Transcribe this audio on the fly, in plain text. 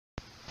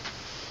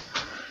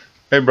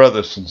Hey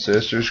brothers and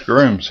sisters,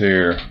 Grooms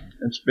here.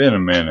 It's been a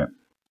minute.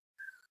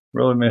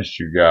 Really missed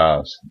you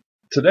guys.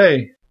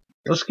 Today,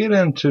 let's get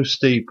into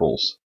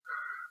Steeples.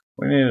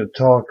 We need to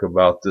talk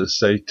about this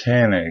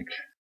satanic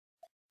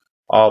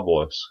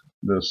obelisk,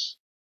 this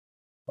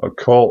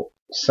occult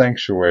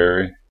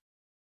sanctuary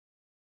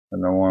that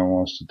no one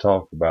wants to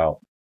talk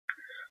about.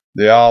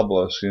 The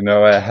obelisk, it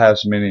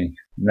has many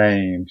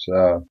names.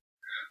 The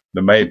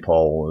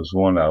maypole is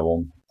one of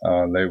them.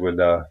 They would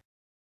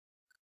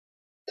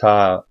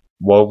tie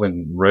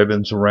woven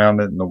ribbons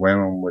around it, and the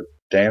women would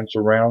dance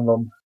around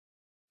them.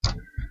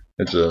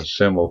 It's a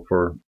symbol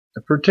for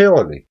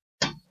fertility.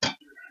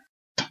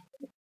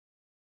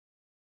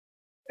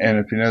 And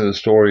if you know the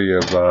story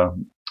of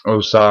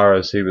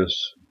Osiris, he was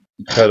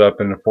cut up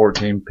into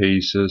 14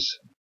 pieces,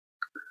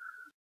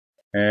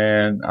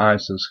 and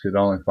Isis could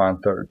only find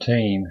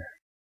 13.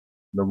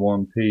 The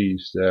one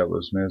piece that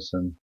was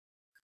missing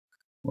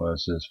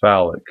was his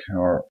phallic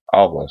or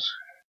obelisk.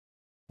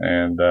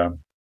 And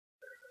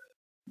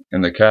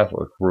in the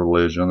Catholic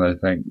religion, they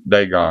think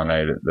Dagon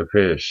ate it, the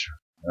fish.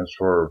 That's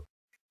where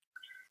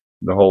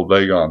the whole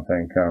Dagon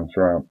thing comes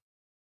from.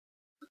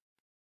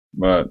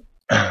 But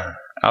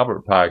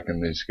Albert Pike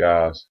and these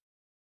guys,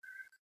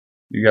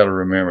 you got to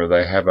remember,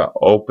 they have an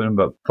open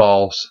but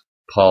false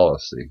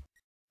policy.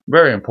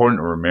 Very important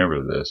to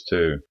remember this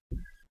too.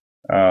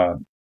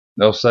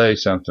 They'll say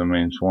something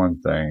means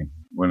one thing,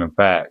 when in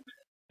fact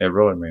it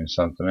really means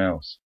something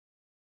else.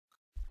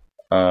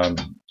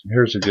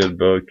 Here's a good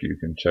book you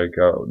can check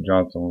out,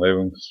 Jonathan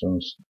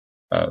Livingston's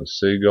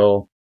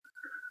Seagull.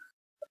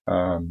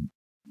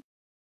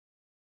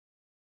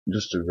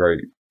 Just a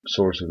great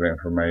source of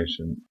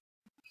information,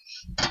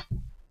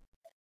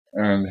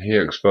 and he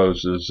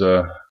exposes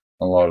a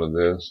lot of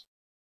this.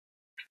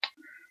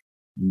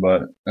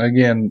 But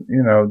again,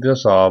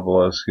 this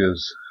obelisk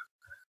is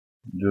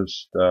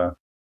just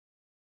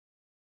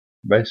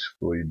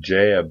basically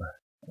Jeb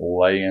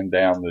laying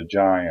down the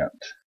giant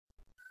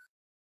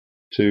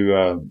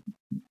to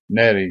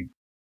Nettie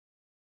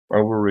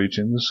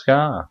overreaching the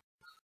sky.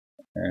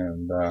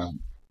 And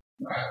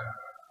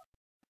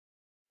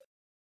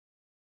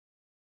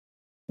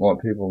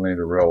what people need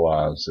to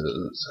realize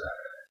is,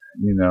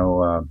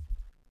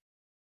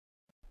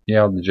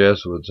 yeah, the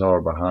Jesuits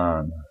are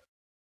behind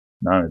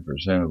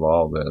 90% of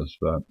all this,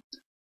 but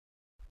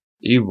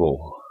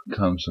evil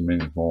comes in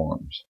many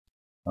forms.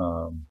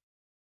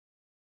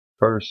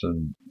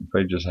 Person, if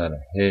they just had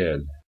a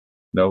head,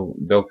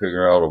 they'll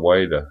figure out a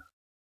way to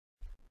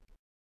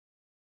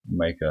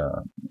make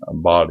a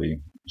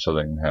body so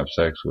they can have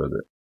sex with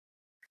it.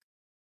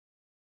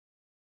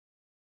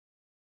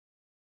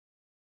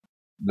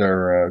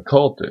 They're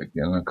cultic,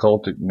 and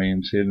occultic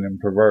means hidden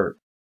and pervert.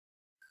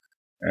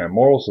 And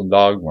morals and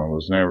dogma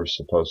was never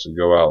supposed to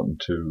go out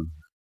into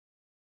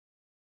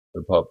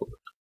the public,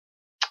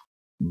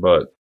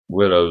 but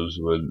widows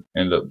would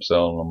end up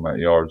selling them at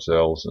yard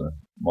sales and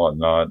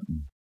whatnot,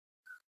 and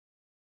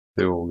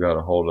people got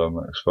a hold of them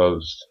and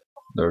exposed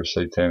their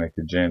satanic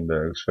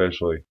agenda,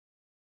 especially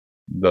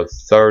the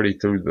 30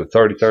 through the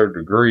 33rd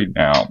degree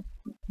now.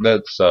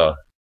 That's where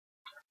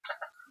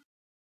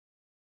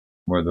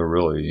they're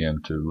really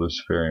into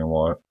Luciferian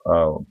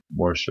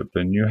worship.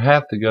 And you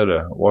have to go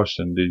to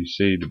Washington,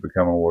 D.C. to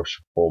become a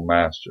worshipful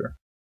master.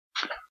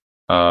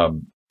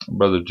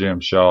 Brother Jim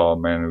Shaw, a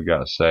man who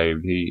got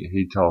saved,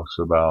 he talks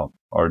about,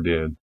 or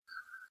did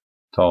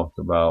talk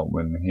about,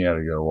 when he had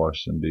to go to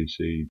Washington,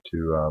 D.C.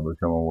 to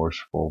become a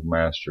worshipful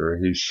master.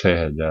 He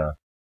said,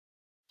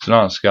 it's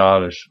not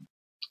Scottish,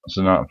 it's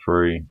not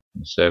free,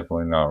 it's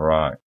definitely not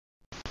right.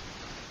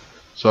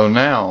 So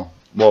now,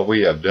 what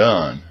we have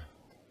done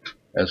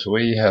is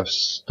we have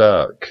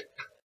stuck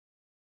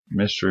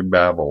Mystery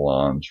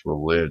Babylon's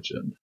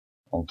religion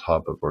on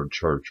top of our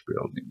church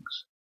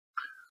buildings.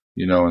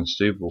 And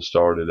Steeples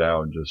started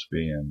out just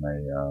being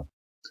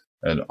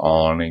an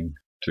awning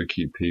to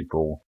keep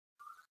people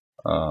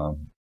out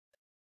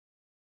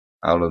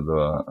of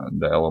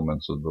the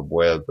elements of the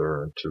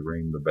weather, to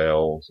ring the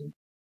bells.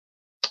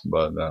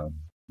 But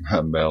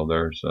Bale,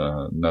 there's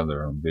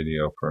another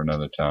video for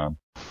another time.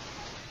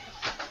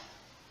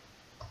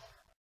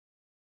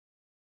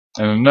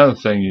 And another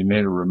thing you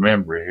need to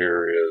remember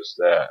here is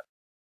that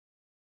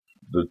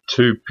the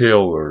two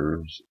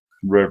pillars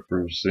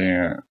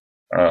represent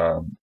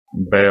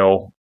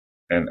Bale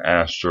and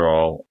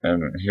Astral,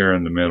 and here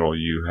in the middle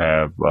you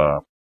have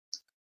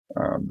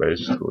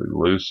basically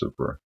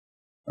Lucifer.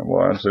 And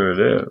well, that's who it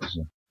is.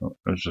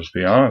 Let's just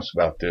be honest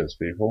about this,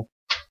 people.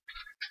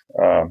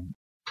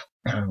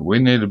 We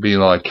need to be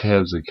like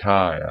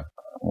Hezekiah,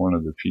 one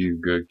of the few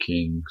good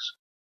kings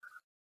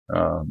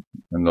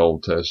in the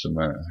Old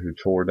Testament, who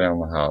tore down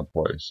the high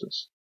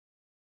places.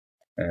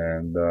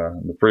 And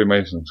the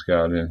Freemasons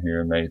got in here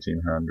in the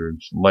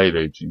 1800s, late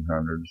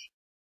 1800s,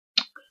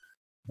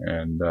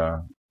 and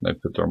they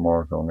put their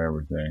mark on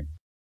everything.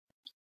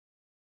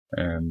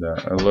 And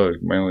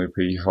look, Manly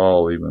P.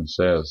 Hall even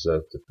says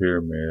that the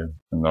pyramid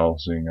and the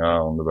all-seeing eye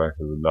on the back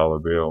of the dollar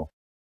bill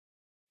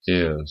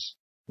is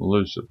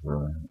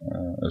Lucifer.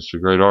 It's the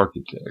great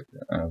architect.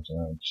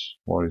 That's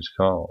what he's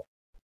called.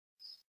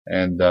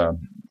 And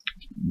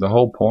the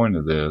whole point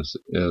of this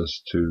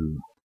is to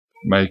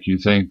make you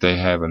think they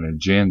have an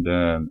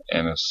agenda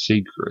and a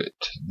secret.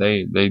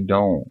 They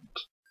don't.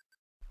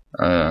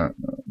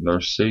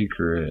 Their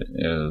secret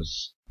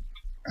is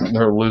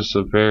they're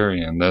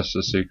Luciferian. That's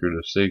the secret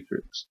of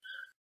secrets.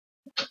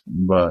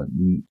 But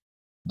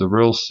the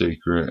real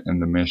secret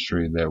and the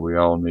mystery that we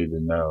all need to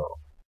know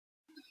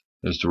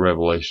is the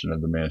revelation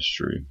of the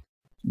mystery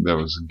that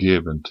was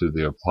given to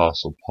the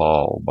Apostle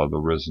Paul by the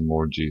risen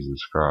Lord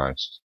Jesus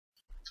Christ.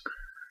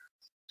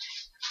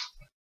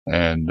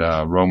 And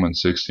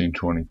Romans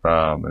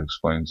 16:25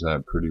 explains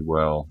that pretty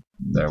well,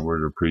 that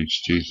we're to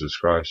preach Jesus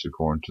Christ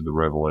according to the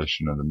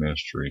revelation of the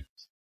mystery.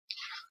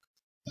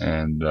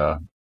 And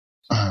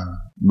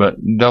but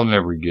they'll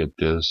never get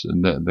this.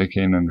 They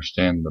can't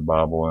understand the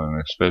Bible,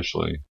 and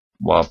especially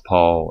why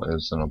Paul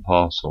is an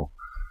apostle.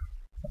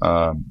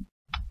 A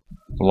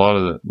lot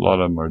of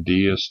them are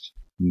deists.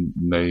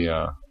 They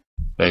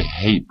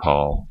hate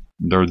Paul.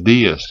 They're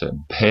deists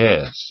at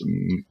best.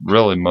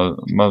 Really,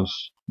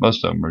 most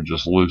of them are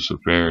just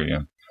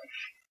Luciferian.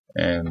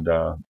 And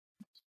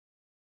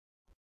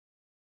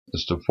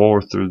it's the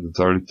 4th through the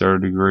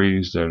 33rd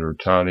degrees that are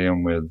tied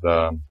in with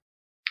the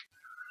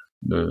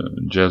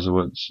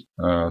Jesuits.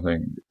 I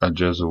think a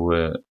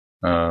Jesuit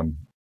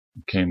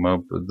came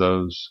up with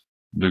those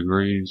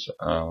degrees.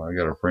 I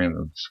got a friend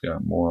that's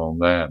got more on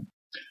that.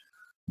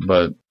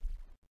 But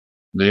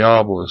the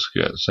obelisk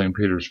at St.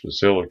 Peter's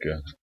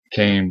Basilica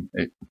came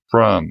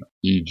from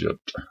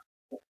Egypt.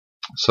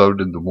 So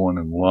did the one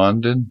in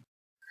London.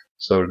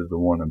 So did the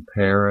one in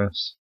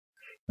Paris.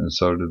 And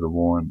so did the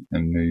one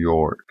in New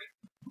York.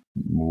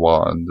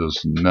 Why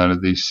does none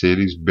of these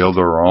cities build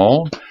their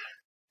own?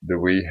 Do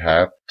we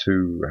have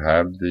to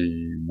have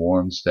the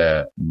ones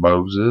that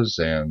Moses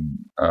and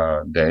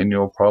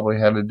Daniel probably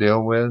had to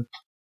deal with?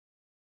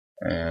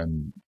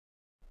 And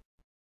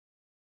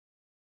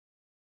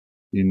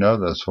you know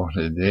that's what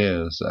it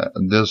is.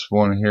 This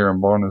one here in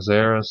Buenos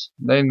Aires,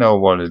 they know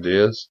what it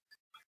is.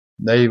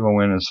 They even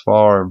went as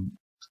far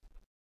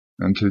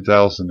in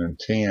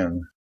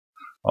 2010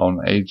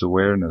 on AIDS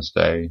Awareness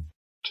Day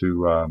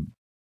to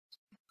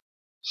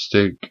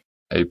stick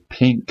a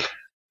pink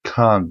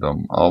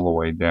condom all the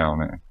way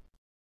down it,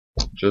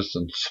 just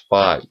in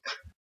spite.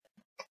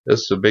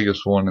 It's the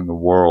biggest one in the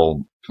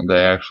world.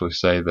 They actually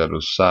say that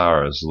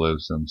Osiris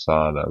lives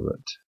inside of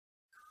it.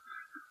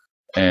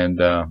 And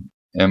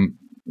in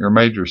your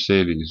major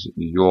cities,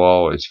 you'll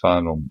always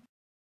find them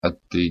at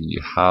the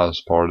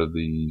highest part of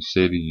the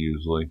city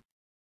usually.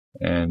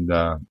 And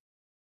a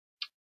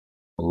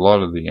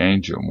lot of the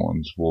ancient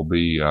ones will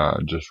be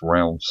just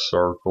round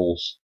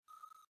circles,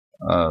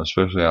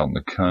 especially out in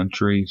the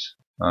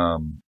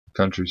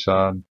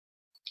countryside.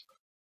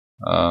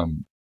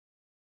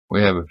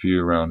 We have a few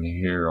around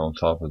here on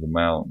top of the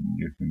mountain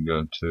you can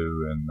go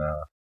to, and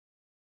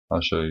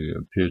I'll show you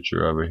a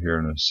picture of it here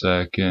in a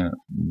second.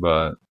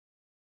 But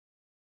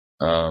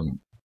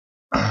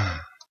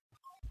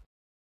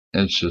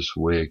it's just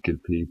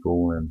wicked,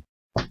 people. And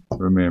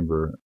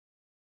remember,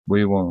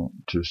 we want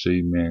to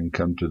see men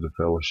come to the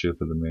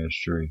fellowship of the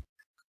mystery.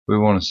 We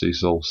want to see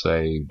souls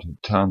saved.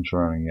 Time's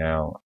running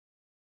out.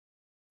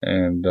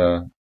 And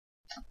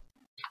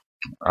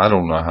I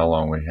don't know how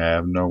long we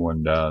have. No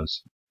one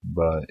does.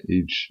 But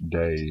each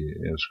day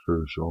is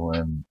crucial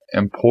and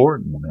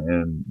important,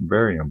 and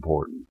very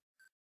important.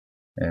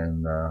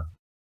 And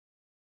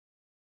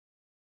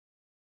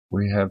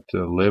we have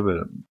to live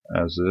it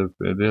as if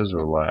it is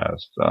our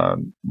last.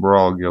 We're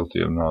all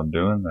guilty of not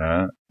doing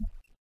that,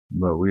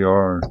 but we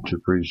are to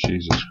preach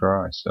Jesus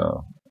Christ,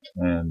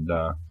 and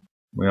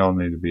we all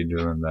need to be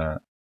doing that.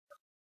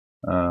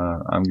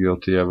 I'm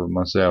guilty of it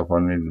myself.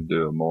 I need to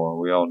do it more.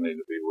 We all need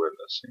to be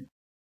witnessing.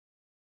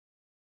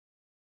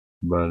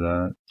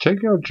 But check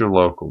out your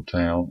local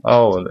town.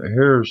 Oh,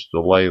 here's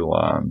the ley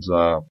lines.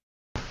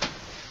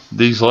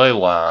 These ley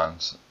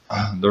lines,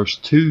 there's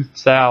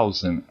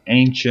 2,000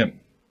 ancient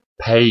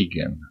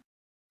pagan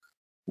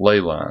ley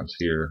lines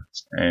here,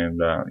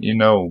 and you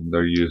know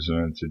they're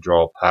using it to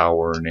draw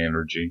power and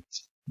energy.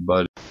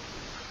 But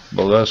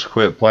let's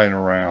quit playing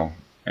around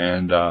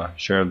and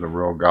share the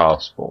real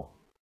gospel.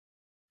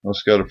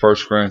 Let's go to 1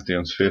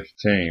 Corinthians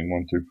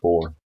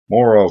 15:1-4.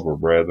 Moreover,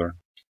 brethren,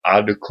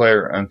 I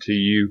declare unto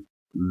you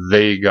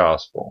the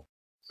gospel,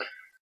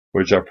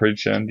 which I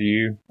preached unto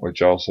you,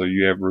 which also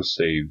you have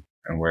received,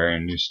 and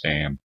wherein you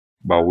stand,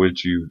 by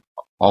which you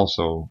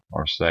also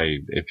are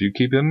saved, if you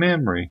keep in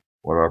memory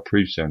what I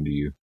preached unto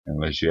you,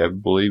 unless you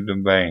have believed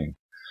in vain.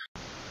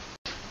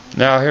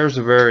 Now here's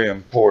a very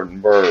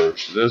important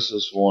verse. This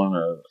is one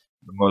of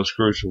the most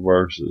crucial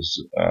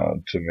verses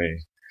to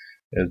me.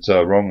 It's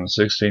Romans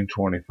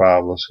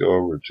 16:25. Let's go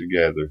over it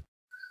together.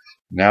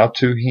 Now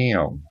to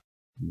him,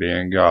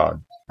 being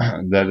God,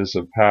 that is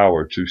a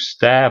power to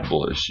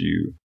establish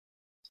you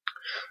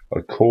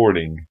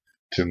according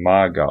to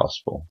my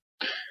gospel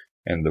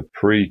and the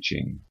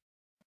preaching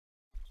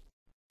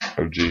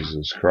of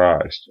Jesus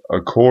Christ,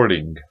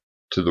 according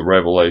to the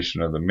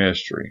revelation of the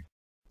mystery.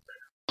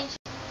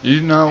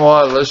 You know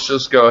what? Let's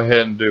just go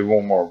ahead and do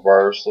one more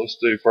verse. Let's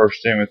do 1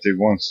 Timothy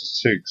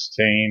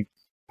 1:16.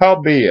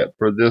 Howbeit,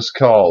 for this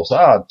cause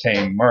I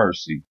obtained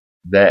mercy,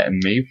 that in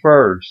me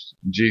first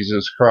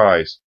Jesus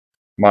Christ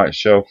might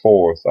show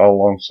forth all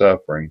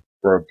longsuffering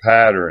for a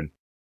pattern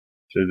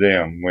to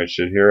them which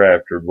should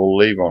hereafter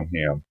believe on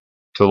him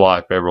to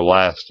life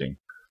everlasting.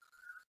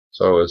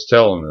 So it's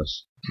telling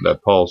us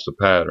that Paul's the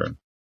pattern.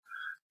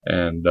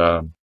 And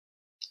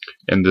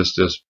in this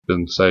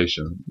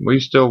dispensation, we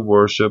still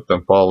worship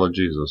and follow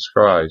Jesus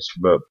Christ,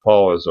 but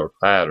Paul is our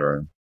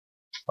pattern.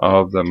 I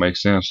hope that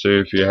makes sense to you.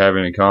 If you have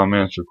any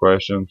comments or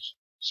questions,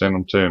 send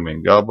them to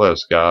me. God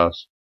bless,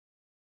 guys.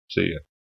 See ya.